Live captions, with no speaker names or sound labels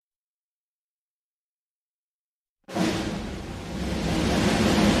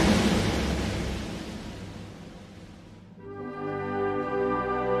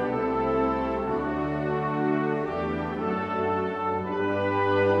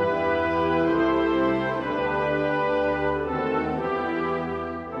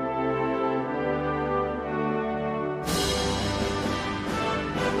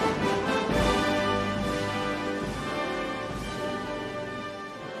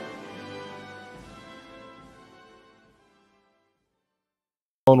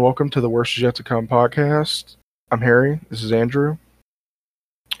And welcome to the Worst Is Yet to Come podcast. I'm Harry. This is Andrew.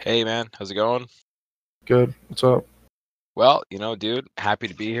 Hey, man. How's it going? Good. What's up? Well, dude, happy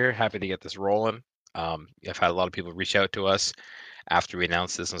to be here. Happy to get this rolling. I've had a lot of people reach out to us after we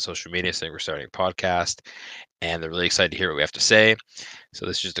announced this on social media saying we're starting a podcast, and they're really excited to hear what we have to say. So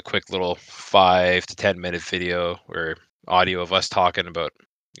this is just a quick little 5 to 10 minute video or audio of us talking about,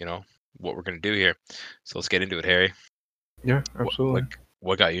 what we're going to do here. So let's get into it, Harry. Yeah, absolutely.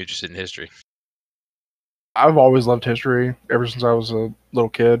 What got you interested in history? I've always loved history ever since I was a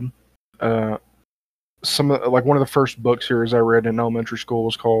little kid. One of the first book series I read in elementary school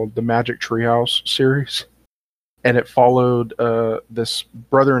was called the Magic Treehouse series, and it followed this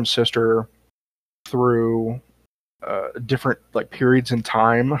brother and sister through different periods in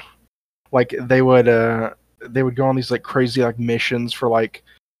time. Like they would go on these crazy missions for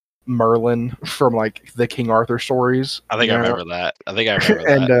Merlin from the King Arthur stories. I think I remember that.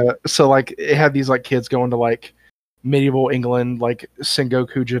 And so it had these kids going to medieval England,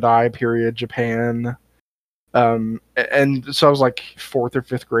 Sengoku Jidai period Japan. And so I was fourth or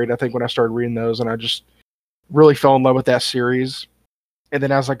fifth grade, I think, when I started reading those, and I just really fell in love with that series. And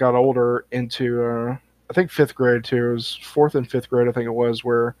then as I got older into I think fifth grade too, it was fourth and fifth grade, I think it was,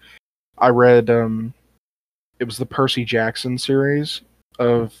 where I read it was the Percy Jackson series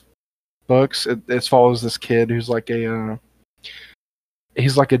of books. It follows this kid who's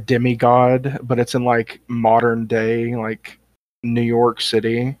he's like a demigod, but it's in modern day New York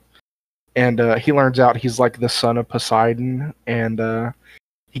City, and he learns out he's the son of Poseidon, and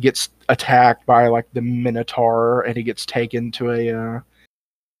he gets attacked by the Minotaur, and he gets taken to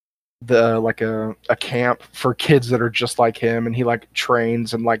a camp for kids that are just like him, and he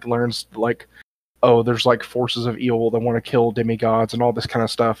trains and learns oh, there's forces of evil that want to kill demigods and all this kind of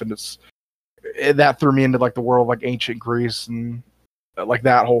stuff, and that threw me into the world of ancient Greece and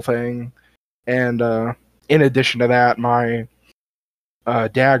that whole thing. And in addition to that, my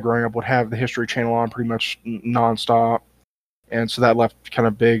dad growing up would have the History Channel on pretty much nonstop, and so that left kind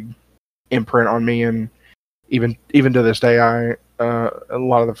of big imprint on me. And even to this day, a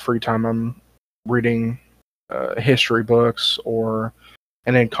lot of the free time I'm reading history books,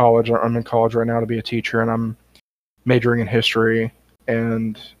 and in college, I'm in college right now to be a teacher, and I'm majoring in history,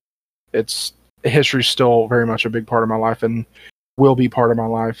 and history's still very much a big part of my life and will be part of my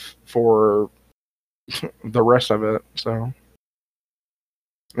life for the rest of it. So,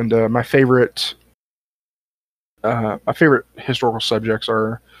 and my favorite historical subjects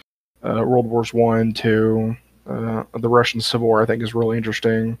are World Wars I, II, the Russian Civil War. I think is really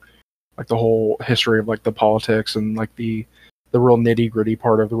interesting, the whole history of the politics and the real nitty gritty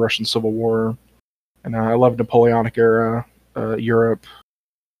part of the Russian Civil War. And I love Napoleonic era Europe.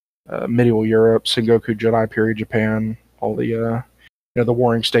 Medieval Europe, Sengoku Jidai period Japan, all the the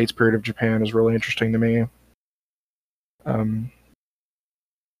Warring States period of Japan is really interesting to me. I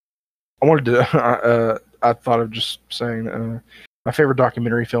wanted to. I thought of just saying my favorite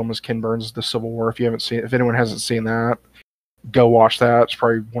documentary film is Ken Burns' The Civil War. If anyone hasn't seen that, go watch that. It's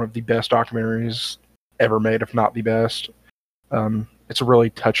probably one of the best documentaries ever made, if not the best. It's a really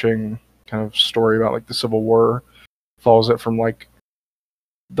touching kind of story about the Civil War. Follows it from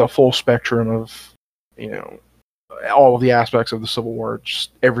the full spectrum of, all of the aspects of the Civil War.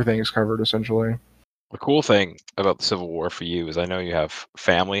 Just everything is covered, essentially. The cool thing about the Civil War for you is I know you have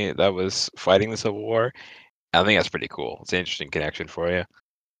family that was fighting the Civil War. I think that's pretty cool. It's an interesting connection for you.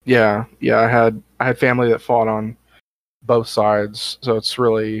 Yeah. I had family that fought on both sides, so it's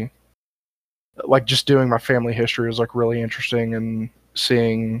really just doing my family history was really interesting, and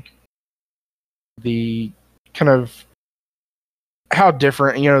seeing the kind of how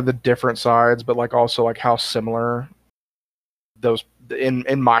different, the different sides, but also how similar those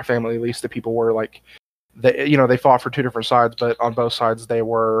in my family, at least, the people were they fought for two different sides, but on both sides they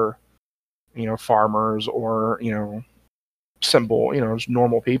were farmers or simple, just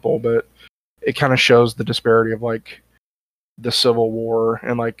normal people. But it kind of shows the disparity of the Civil War,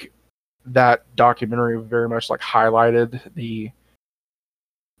 and that documentary very much highlighted the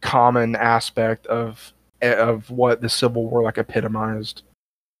common aspect of what the Civil War epitomized.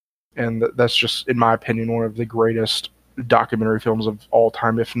 And that's just, in my opinion, one of the greatest documentary films of all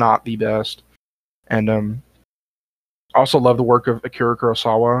time, if not the best. And I also love the work of Akira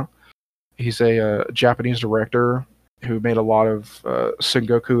Kurosawa. He's a Japanese director who made a lot of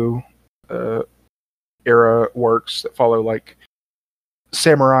Sengoku era works that follow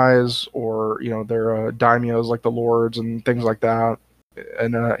samurais, or their daimyos, the lords and things like that.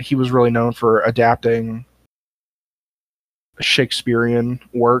 And he was really known for adapting Shakespearean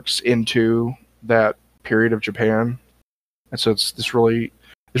works into that period of Japan. And so it's this really,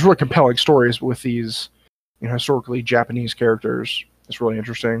 these really compelling stories with these, historically Japanese characters. It's really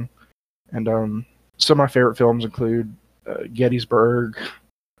interesting. And some of my favorite films include Gettysburg.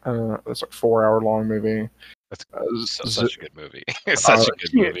 That's like 4 hour long movie. That's such a good movie. It's such a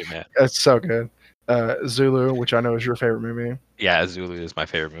good movie, man. It's so good. Zulu, which I know is your favorite movie. Yeah, Zulu is my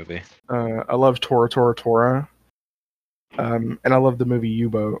favorite movie. I love Tora Tora Tora. And I love the movie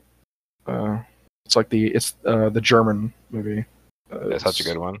U-Boat. It's like the German movie. That's such a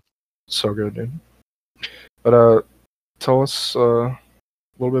good one. So good, dude. But tell us a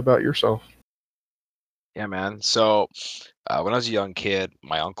little bit about yourself. Yeah, man. So when I was a young kid,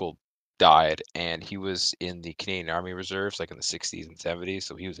 my uncle died, and he was in the Canadian Army Reserves, like in the 60s and 70s.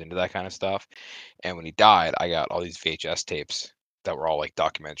 So he was into that kind of stuff. And when he died, I got all these VHS tapes that were all like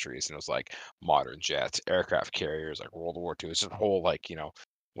documentaries, and it was like modern jets, aircraft carriers, like World War II. It's just a whole like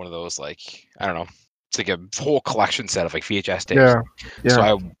one of those like I don't know. It's like a whole collection set of like VHS tapes. Yeah, So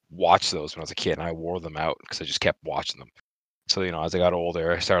yeah, I watched those when I was a kid, and I wore them out because I just kept watching them. So, as I got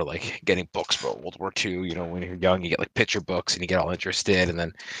older, I started like getting books about World War II. When you're young, you get like picture books and you get all interested. And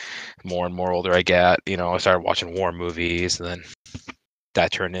then more and more older I get, I started watching war movies. And then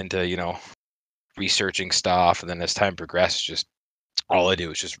that turned into, researching stuff. And then as time progressed, just all I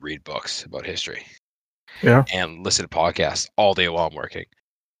do is just read books about history yeah, and listen to podcasts all day while I'm working.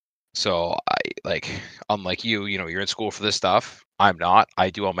 So I like, unlike you, you're in school for this stuff. I'm not. I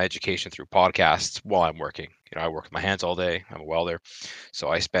do all my education through podcasts while I'm working. I work with my hands all day. I'm a welder. So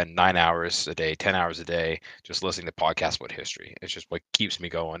I spend 9 hours a day, 10 hours a day just listening to podcasts about history. It's just what keeps me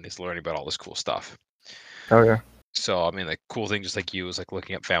going is learning about all this cool stuff. oh yeah, So, I mean, like, cool thing just like you is like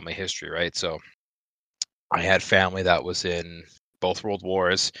looking up family history, right? So I had family that was in both world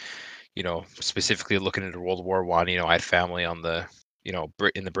wars, specifically looking into World War One. I had family on the,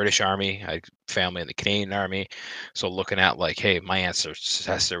 in the British Army. I had family in the Canadian Army. So looking at like, hey, my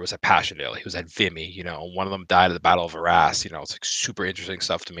ancestor was at Passchendaele. He was at Vimy. One of them died at the Battle of Arras. It's like super interesting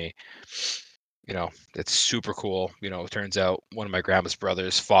stuff to me. It's super cool. It turns out one of my grandma's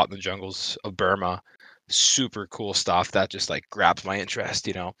brothers fought in the jungles of Burma. Super cool stuff that just like grabs my interest.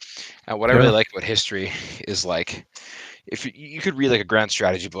 And what I really yeah, like about history is like if you could read like a grand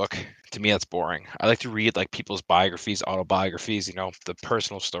strategy book, to me that's boring. I like to read like people's biographies, autobiographies, the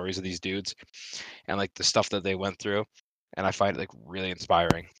personal stories of these dudes and like the stuff that they went through, and I find it like really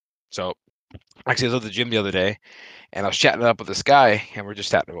inspiring. So actually I was at the gym the other day and I was chatting it up with this guy and we're just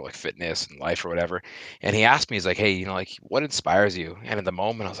chatting about like fitness and life or whatever, and he asked me, he's like, hey, like what inspires you? And in the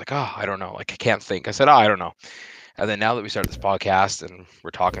moment I was like, oh, I don't know, like I can't think. I said, oh, I don't know. And then now that we started this podcast and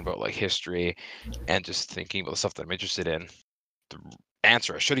we're talking about like history and just thinking about the stuff that I'm interested in, the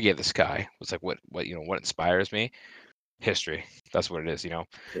answer I should have gave this guy was like, what inspires me? History. That's what it is. yeah,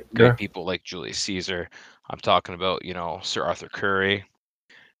 Great people like Julius Caesar. I'm talking about, Sir Arthur Curry.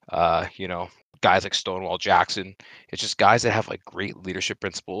 You know, guys like Stonewall Jackson. It's just guys that have like great leadership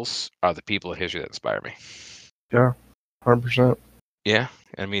principles are the people in history that inspire me. yeah, 100%. Yeah,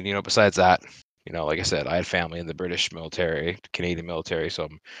 I mean, besides that, like I said, I had family in the British military, Canadian military, so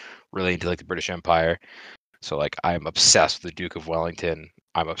I'm really into like the British Empire. So like I'm obsessed with the Duke of Wellington.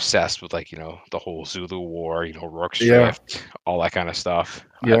 I'm obsessed with like, the whole Zulu War, Rorke's Yeah, Drift, all that kind of stuff.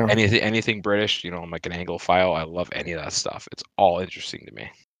 yeah, Anything British, I'm like an Anglophile. I love any of that stuff. It's all interesting to me.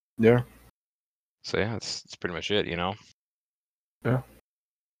 yeah, So yeah, it's pretty much it. yeah.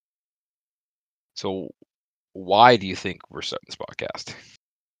 So why do you think we're starting this podcast?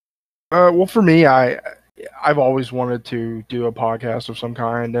 Well, for me, I've always wanted to do a podcast of some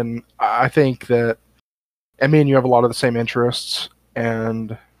kind, and I think that I mean you have a lot of the same interests,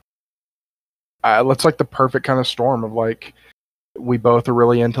 and it's like the perfect kind of storm of like we both are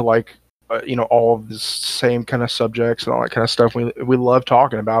really into like all of the same kind of subjects and all that kind of stuff. We love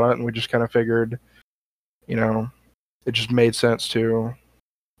talking about it, and we just kind of figured, you know, it just made sense to,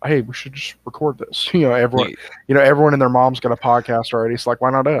 hey, we should just record this. Yeah, Everyone and their mom's got a podcast already. It's like,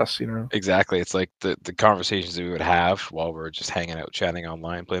 why not us? exactly. It's like the conversations that we would have while we're just hanging out, chatting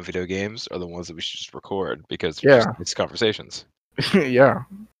online, playing video games, are the ones that we should just record because Yeah, it's conversations. yeah.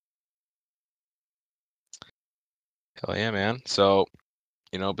 Hell yeah, man. So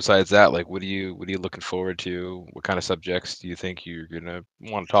besides that, like, what are you looking forward to? What kind of subjects do you think you're gonna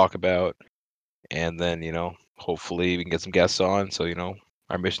want to talk about? And then, hopefully we can get some guests on. So,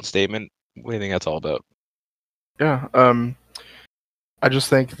 our mission statement. What do you think that's all about? Yeah. I just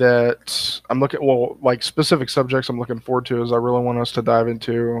think that I'm looking, well, like specific subjects I'm looking forward to is I really want us to dive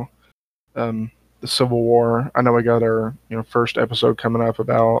into the Civil War. I know we got our first episode coming up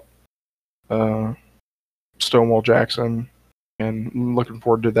about uh, Stonewall Jackson, and I'm looking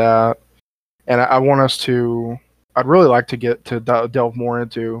forward to that. And I want us to I'd really like to get to delve more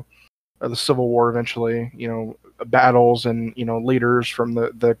into the Civil War eventually. Battles and leaders from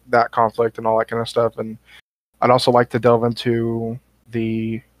the that conflict and all that kind of stuff. And I'd also like to delve into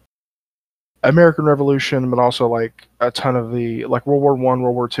the American Revolution, but also like a ton of the like World War I,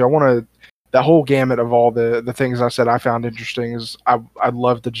 World War II. I want to that whole gamut of all the things I said I found interesting. I'd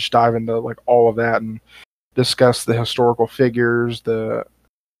love to just dive into like all of that and discuss the historical figures, the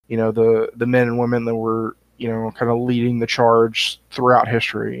men and women that were kind of leading the charge throughout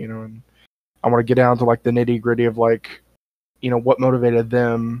history. And I want to get down to like the nitty gritty of like what motivated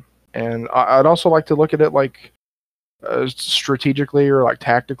them, and I'd also like to look at it like strategically or like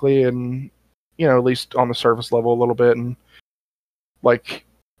tactically, and at least on the surface level a little bit. And like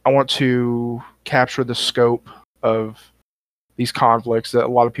I want to capture the scope of these conflicts that a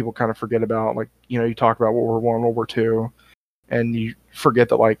lot of people kind of forget about. Like you talk about World War I, World War II, and you forget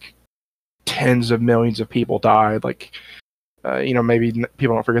that like tens of millions of people died. Like maybe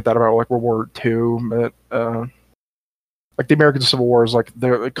people don't forget that about like World War II, but like the American Civil War is like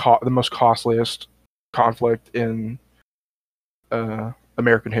the most costliest conflict in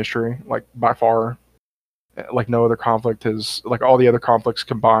American history, like by far. Like no other conflict is like all the other conflicts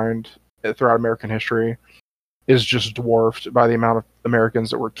combined throughout American history is just dwarfed by the amount of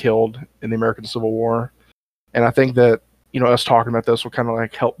Americans that were killed in the American Civil War. And I think that us talking about this will kind of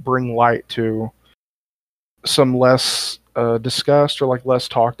like help bring light to some less discussed or like less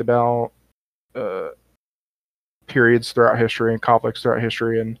talked about uh, periods throughout history and conflicts throughout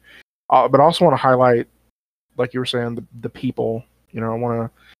history. And but I also want to highlight, like you were saying, the people. I want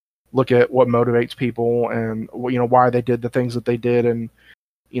to look at what motivates people and why they did the things that they did, and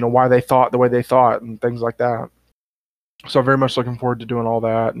why they thought the way they thought and things like that. So I'm very much looking forward to doing all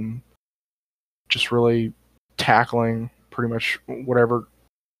that and just really tackling pretty much whatever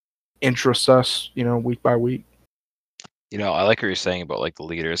interests us, week by week. I like what you're saying about like the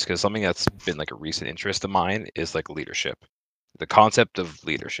leaders, because something that's been like a recent interest of mine is like leadership, the concept of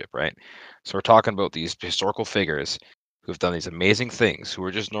leadership, right? So we're talking about these historical figures who've done these amazing things, who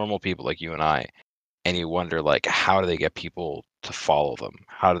are just normal people like you and I, and you wonder like, how do they get people to follow them?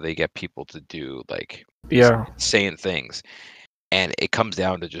 How do they get people to do like these Yeah, insane things? And it comes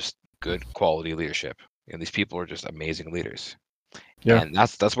down to just good quality leadership. These people are just amazing leaders. yeah, And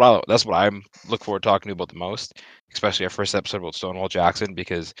that's what I'm look forward to talking to you about the most, especially our first episode about Stonewall Jackson,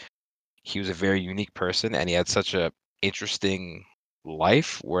 because he was a very unique person and he had such a interesting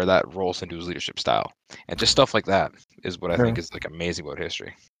life where that rolls into his leadership style. And just stuff like that is what I yeah, think is like amazing about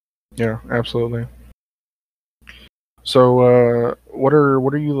history. yeah, absolutely. So, what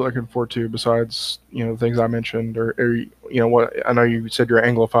are you looking forward to besides the things I mentioned, or what I know you said you're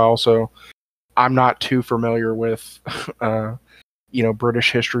an Anglophile, so I'm not too familiar with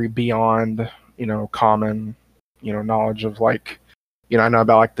British history beyond common knowledge of like I know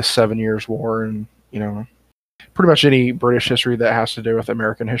about like the 7 Years' War and pretty much any British history that has to do with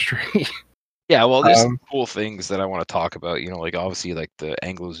American history. Yeah, well, there's some um, cool things that I want to talk about. Like obviously like the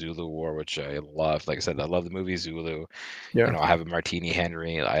Anglo-Zulu War, which I love. Like I said, I love the movie Zulu. yeah, I have a Martini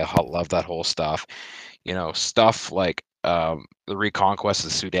Henry. Love that whole stuff. Stuff like the reconquest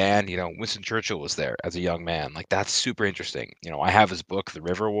of Sudan. Winston Churchill was there as a young man. Like that's super interesting. I have his book, The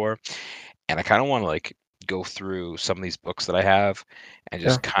River War, and I kind of want to like go through some of these books that I have and yeah,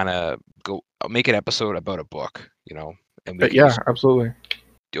 just kind of go make an episode about a book. And we can yeah, just absolutely,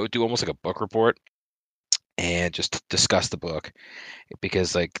 do almost like a book report and just discuss the book,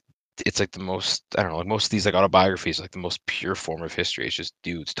 because like it's like the most, I don't know, like most of these like autobiographies are like the most pure form of history. It's just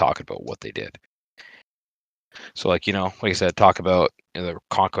dudes talking about what they did. So like like I said, talk about the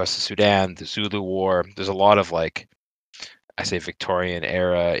conquest of Sudan, the Zulu War. There's a lot of like, I say Victorian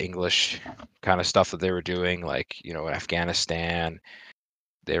era English kind of stuff that they were doing, like in Afghanistan.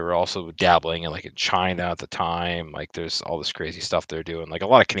 They were also dabbling in like in China at the time. Like there's all this crazy stuff they're doing. Like a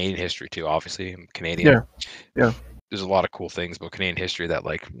lot of Canadian history too. Obviously, I'm Canadian. yeah, yeah, There's a lot of cool things about Canadian history that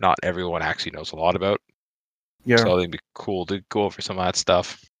like not everyone actually knows a lot about. yeah, So I think it'd be cool to go over some of that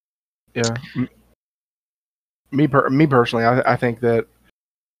stuff. yeah. Me personally, I think that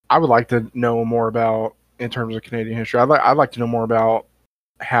I would like to know more about in terms of Canadian history. I'd like to know more about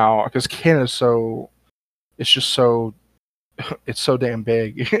how, because Canada's so it's just so it's so damn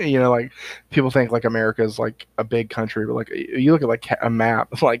big. Like people think like America is like a big country, but like you look at like a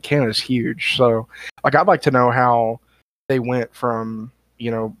map, like Canada's huge. So like I'd like to know how they went from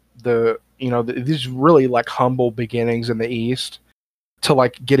these really like humble beginnings in the East to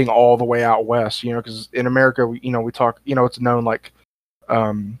like getting all the way out west. Because in America, we talk. It's known like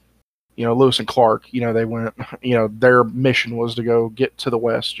um, Lewis and Clark. They went. Their mission was to go get to the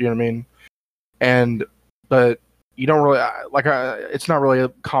west. You know what I mean? And but you don't really like. It's not really a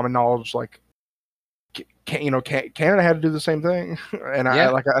common knowledge. Like, Canada had to do the same thing, and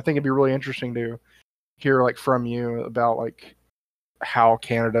Yeah. I think it'd be really interesting to hear like from you about like how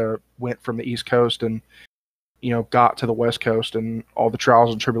Canada went from the East Coast and got to the West Coast and all the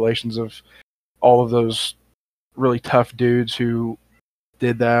trials and tribulations of all of those really tough dudes who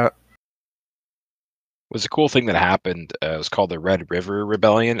did that. Was a cool thing that happened. It was called the Red River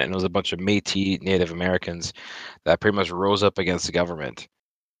Rebellion, and it was a bunch of Métis Native Americans that pretty much rose up against the government.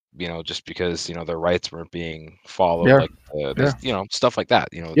 Just because their rights weren't being followed, Yeah, like yeah, stuff like that.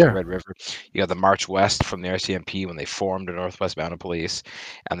 The yeah, Red River. You got the March West from the RCMP when they formed the Northwest Mounted Police,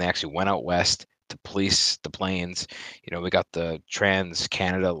 and they actually went out west to police the plains. We got the Trans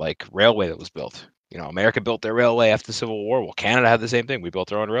Canada like railway that was built. America built their railway after the Civil War. Well, Canada had the same thing. We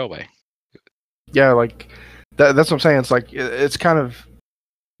built our own railway. yeah. Like that's what I'm saying. It's like it's kind of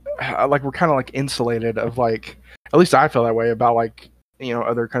like we're kind of like insulated of like, at least I feel that way about like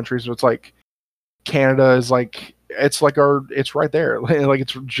other countries. It's like Canada is like it's right there, like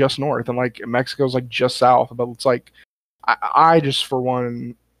it's just north, and like Mexico's like just south. But it's like I just for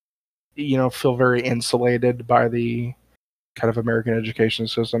one, feel very insulated by the kind of American education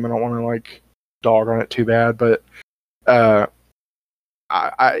system. I don't want to like dog on it too bad, but uh,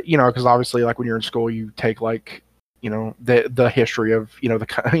 because obviously like when you're in school, you take like the history of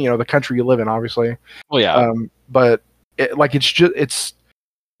the country you live in, obviously. Well, yeah, But it's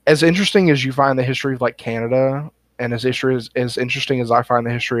as interesting as you find the history of like Canada, and as interesting as I find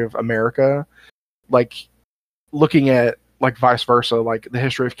the history of America. Like looking at like vice versa, like the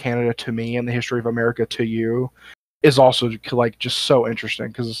history of Canada to me and the history of America to you is also like just so interesting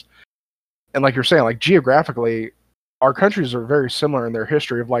because, and like you're saying, like geographically, our countries are very similar in their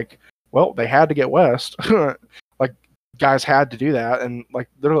history of like, well, they had to get west, like guys had to do that, and like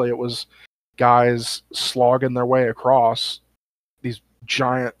literally it was guys slogging their way across these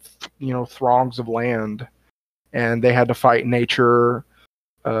giant, throngs of land, and they had to fight nature,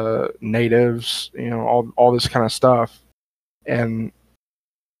 natives, all this kind of stuff, and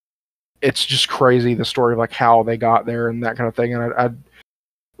it's just crazy the story of like how they got there and that kind of thing. And I'd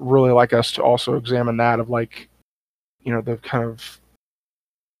really like us to also examine that of like, the kind of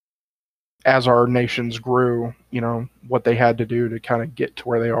as our nations grew, what they had to do to kind of get to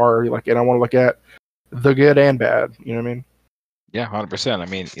where they are. Like, and I want to look at the good and bad. You know what I mean? yeah, 100%. I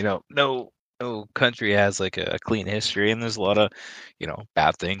mean, no country has like a clean history, and there's a lot of,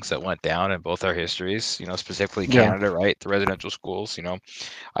 bad things that went down in both our histories. Specifically Yeah. Canada, right? The residential schools.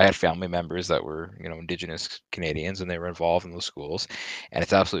 I had family members that were, Indigenous Canadians, and they were involved in those schools, and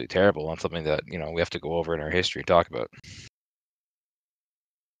it's absolutely terrible and something that we have to go over in our history and talk about.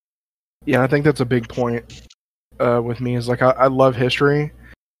 Yeah. I think that's a big point with me is like, I love history,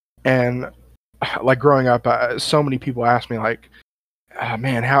 and like growing up, so many people ask me like,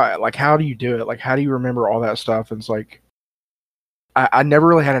 man, how do you do it? Like, how do you remember all that stuff? And it's like, I never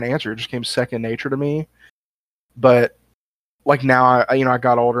really had an answer. It just came second nature to me. But like now, I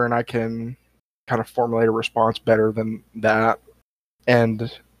got older and I can kind of formulate a response better than that. And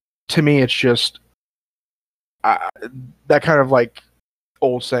to me, it's just I, that kind of like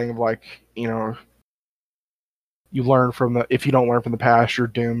old saying of like, you learn from if you don't learn from the past, you're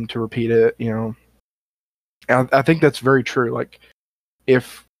doomed to repeat it. And I think that's very true. Like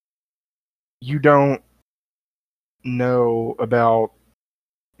if you don't know about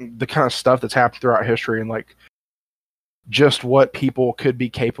the kind of stuff that's happened throughout history and like just what people could be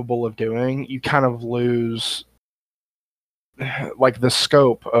capable of doing, you kind of lose like the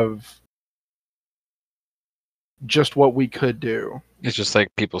scope of just what we could do. It's just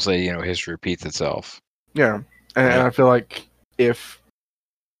like people say, history repeats itself, Yeah. And right? I feel like if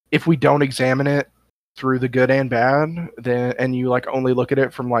we don't examine it through the good and bad, then and you like only look at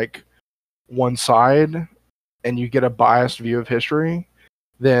it from like one side and you get a biased view of history,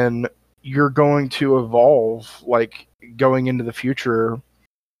 then you're going to evolve like going into the future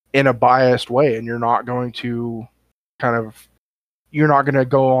in a biased way, and you're not going to kind of you're not going to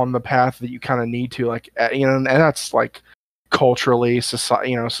go on the path that you kind of need to, like and that's like culturally,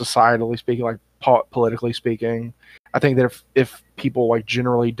 societally speaking, like politically speaking. I think that if people like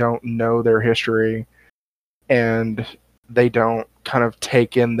generally don't know their history and they don't kind of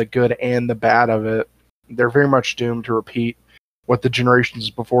take in the good and the bad of it, they're very much doomed to repeat what the generations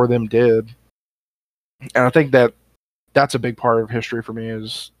before them did. And I think that that's a big part of history for me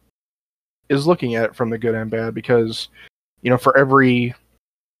is looking at it from the good and bad, because for every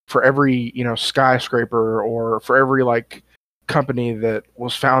skyscraper, or for every like company that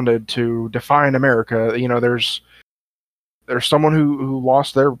was founded to define America, there's someone who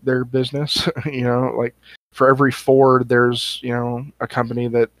lost their business. Like for every Ford, there's a company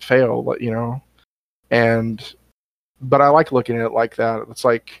that failed, and but I like looking at it like that. It's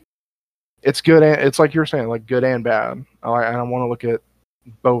like it's good, and it's like you were saying, like good and bad. I want to look at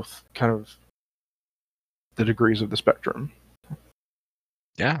both kind of the degrees of the spectrum.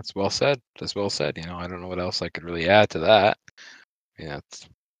 Yeah, it's well said. That's well said. I don't know what else I could really add to that. Yeah, it's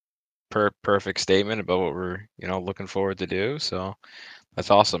perfect statement about what we're looking forward to do. So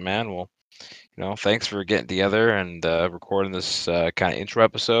that's awesome, man. Well, thanks for getting together and recording this kind of intro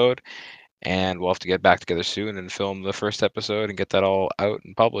episode. And we'll have to get back together soon and film the first episode and get that all out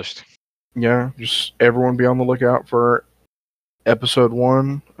and published. Yeah, just everyone be on the lookout for episode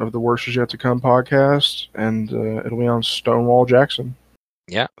 1 of the Worst Is Yet to Come podcast, and it'll be on Stonewall Jackson.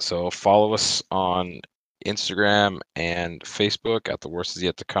 Yeah, so follow us on Instagram and Facebook at the Worst Is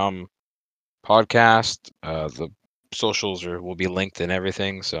Yet to Come podcast. The socials will be linked and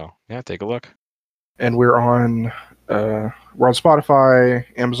everything. So yeah, take a look. And we're on Spotify,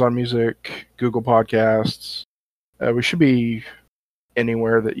 Amazon Music, Google Podcasts. We should be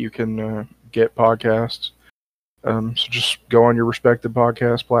anywhere that you can get podcasts. So just go on your respective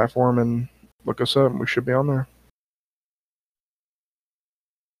podcast platform and look us up, and we should be on there.